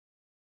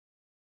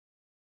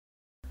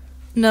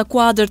Në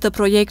kuadër të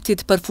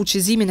projektit për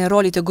fuqizimin e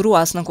rolit të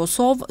gruas në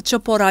Kosovë, që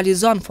po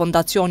realizon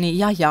Fondacioni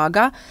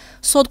Jahjaga,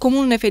 sot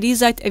komunën e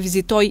Ferizajt e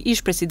vizitoi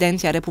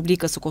ish-presidentja e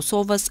Republikës së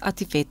Kosovës,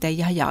 Atifete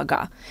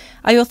Jahjaga.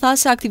 Ajo tha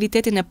se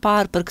aktivitetin e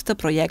parë për këtë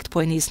projekt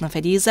po e nis në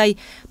Ferizaj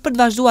për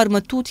të vazhduar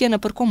më tutje në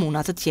për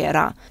komuna të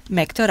tjera.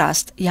 Me këtë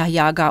rast,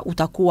 Jahjaga u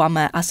takua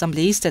me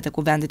asambleistët e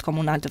Kuvendit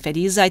Komunal të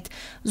Ferizajt,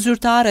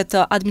 zyrtare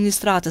të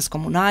administratës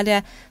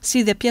komunale,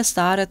 si dhe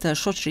pjesëtare të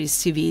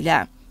shoqërisë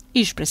civile.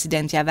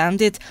 Ish-presidentja e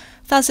vendit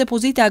tha se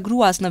pozita e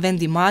gruas në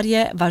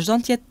vendimmarrje vazhdon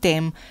të jetë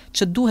temë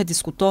që duhet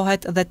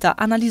diskutohet dhe të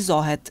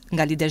analizohet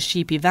nga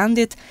lidershipi i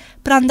vendit,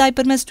 prandaj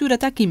përmes këtyre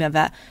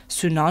takimeve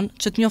synon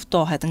që të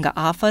njoftohet nga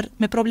afër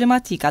me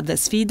problematikat dhe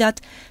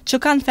sfidat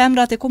që kanë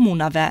femrat e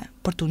komunave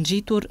për të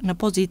ngjitur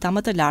në pozita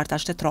më të larta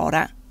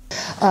shtetërore.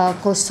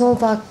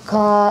 Kosova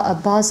ka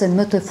bazën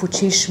më të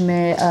fuqishme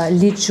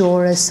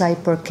ligjore sa i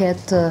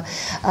përket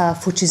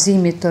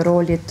fuqizimit të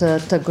rolit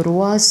të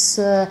gruas,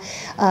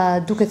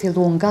 duke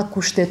filluar nga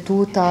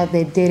kushtetuta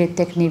dhe deri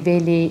tek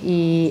niveli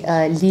i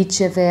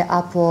ligjeve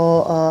apo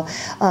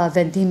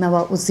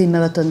vendimeve,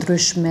 udhëzimeve të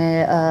ndryshme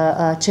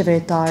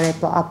qeveritare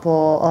apo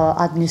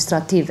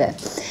administrative.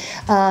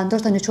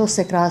 Ndoshta në qoftë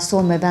se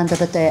krahasohem me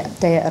vendeve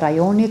të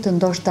rajonit,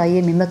 ndoshta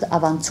jemi më të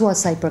avancuar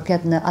sa i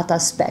përket në atë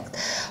aspekt.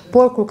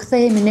 Por kur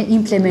kthehemi në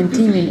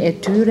implementimin e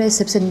tyre,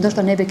 sepse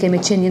ndoshta neve kemi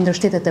qenë një ndër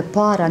shtetet e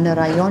para në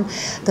rajon,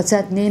 të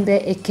cilat neve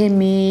e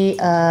kemi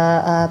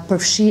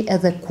përfshi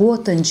edhe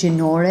kuotën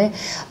gjinore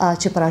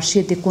që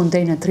parashit diku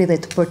deri në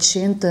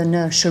 30%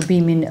 në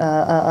shërbimin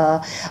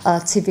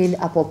civil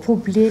apo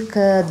publik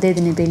deri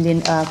në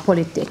nivelin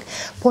politik.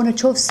 Po në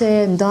qoftë se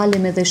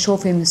ndalemi dhe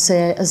shohim se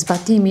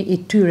zbatimi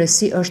i tyre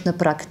si është në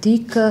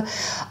praktik,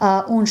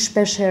 unë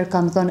shpeshherë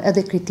kam dhënë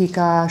edhe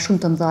kritika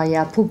shumë të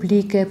mëdha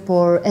publike,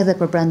 por edhe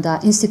për brenda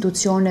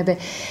institucioneve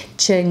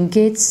që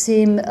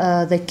ngecim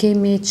dhe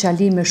kemi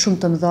qalime shumë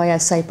të mëdha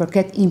sa i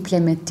përket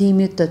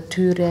implementimit të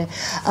tyre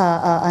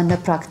në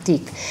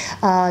praktik.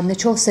 Në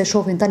qoftë se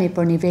shohim tani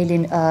për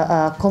nivelin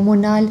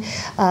komunal,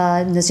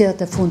 në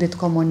zgjedhjet e fundit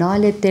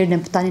komunale, deri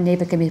në tani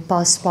neve kemi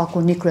pas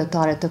paku një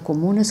kryetare të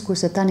komunës,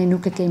 kurse tani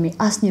nuk e kemi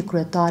asnjë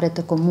kryetare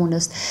të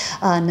komunës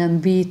në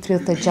mbi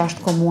 36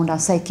 komuna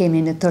sa i kemi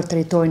në tërë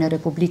territorin e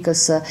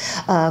Republikës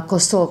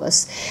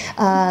Kosovës.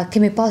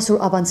 Kemi pasur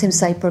avancim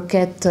sa i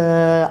përket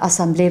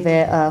asambleve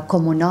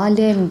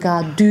komunale nga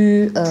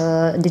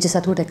 2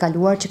 legjislaturët e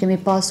kaluar që kemi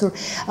pasur,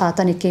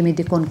 tani kemi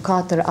dikon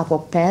 4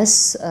 apo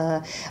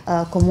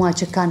 5 komuna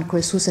që kanë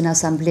kryesuesen e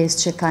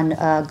asamblesë që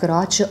kanë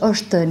gra, që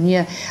është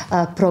një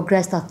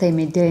progres ta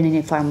themi deri në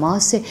një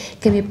farmasi.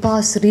 Kemi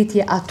pas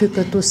rritje aty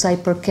këtu sa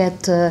i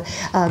përket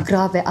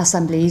grave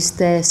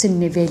asambleiste si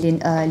në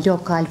nivelin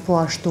lokal, po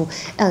ashtu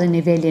edhe në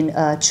nivelin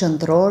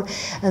qendror,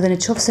 dhe në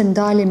qoftë se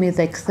ndalemi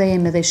dhe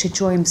kthehemi dhe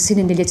shiqojmë si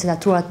në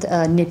legislaturat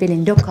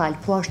nivelin lokal,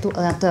 po ashtu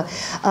edhe atë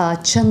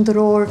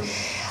qendror,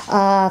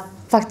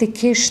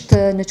 faktikisht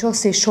në qoftë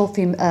se i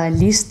shohim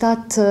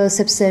listat,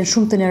 sepse në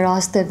shumë të në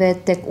rasteve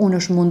tek unë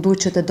është mundu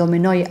që të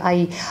dominoj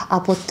ai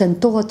apo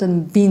tentohet të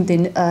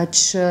bindin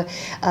që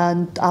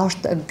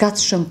është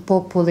gatshëm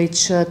populli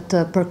që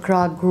të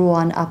përkrah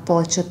gruan apo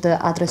që të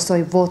adresoj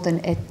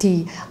votën e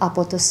tij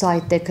apo të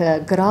saj tek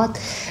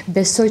gratë.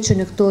 Besoj që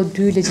në këto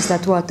 2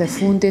 legislaturat e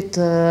fundit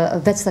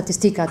vetë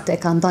statistikat e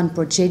kanë dhënë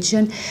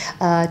përgjigjen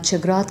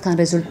që gratë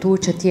kanë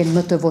rezultuar që të jenë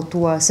më të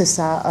votuar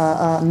sesa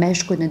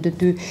meshkujt në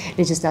 2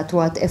 legislaturat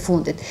e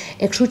fundit.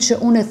 E kështu që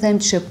unë e them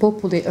që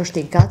populli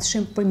është i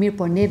gatshëm, për mirë,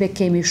 por neve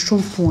kemi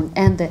shumë punë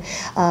ende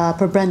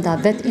për brenda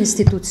vetë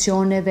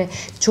institucioneve,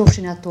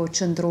 qofshin ato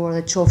qendrore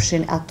dhe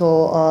qofshin ato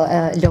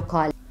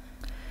lokale.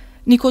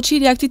 Një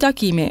koqirja këtij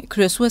takimi,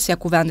 kryesuesja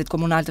Kuvendit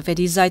Komunal të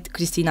Ferizajt,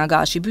 Kristina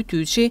Gashi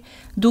Bytyçi,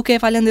 duke e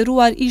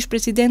falenderuar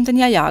ish-presidenten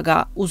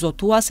Jahjaga, u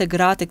zotua se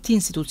gratë e këtij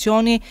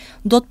institucioni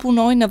do të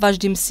punojnë në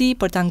vazhdimsi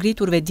për ta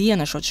ngritur vedijen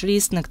e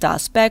shoqërisë në këtë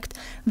aspekt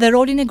dhe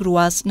rolin e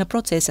gruas në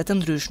procese të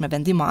ndryshme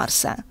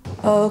vendimmarrëse.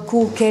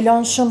 Ku ke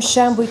lënë shumë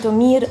shembuj të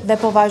mirë dhe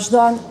po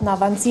vazhdon në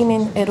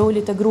avancimin e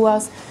rolit të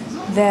gruas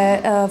dhe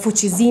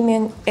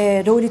fuqizimin e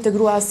rolit të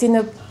gruas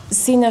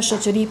si në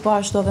shoqëri, po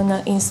ashtu edhe në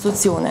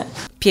institucione.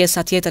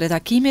 Pjesa tjetër e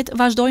takimit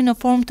vazhdoi në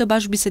formë të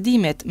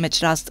bashkëbisedimit me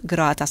çrast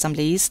gratë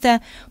asambleiste,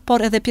 por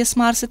edhe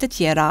pjesëmarrëset e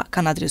tjera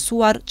kanë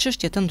adresuar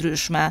çështje të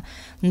ndryshme.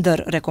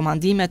 Ndër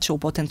rekomandimet që u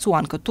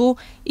potencuan këtu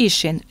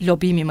ishin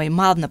lobimi më i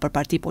madh nëpër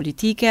parti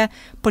politike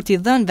për t'i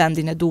dhënë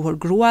vendin e duhur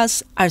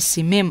gruas,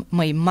 arsimim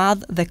më i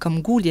madh dhe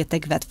këmbgulje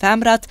tek vetë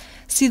femrat,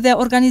 si dhe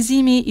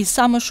organizimi i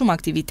sa më shumë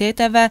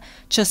aktiviteteve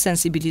që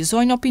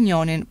sensibilizojnë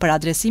opinionin për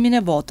adresimin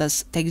e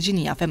votës tek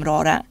gjinia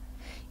femrore.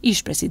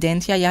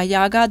 Ish-presidentja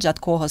Jahjaga, gjatë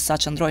kohës sa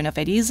qëndroi në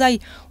Ferizaj,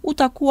 u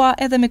takua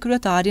edhe me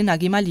kryetarin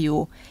Agim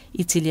Aliu,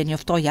 i cili e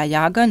njoftoi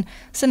Jahjagën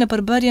se në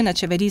përbërjen e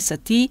qeverisë së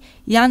tij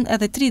janë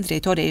edhe 3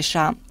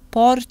 drejtoresha,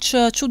 por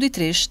që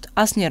çuditërisht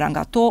asnjëra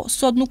nga to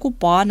sot nuk u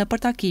pa në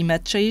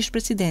takimet që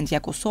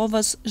ish-presidentja e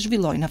Kosovës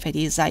zhvilloi në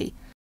Ferizaj.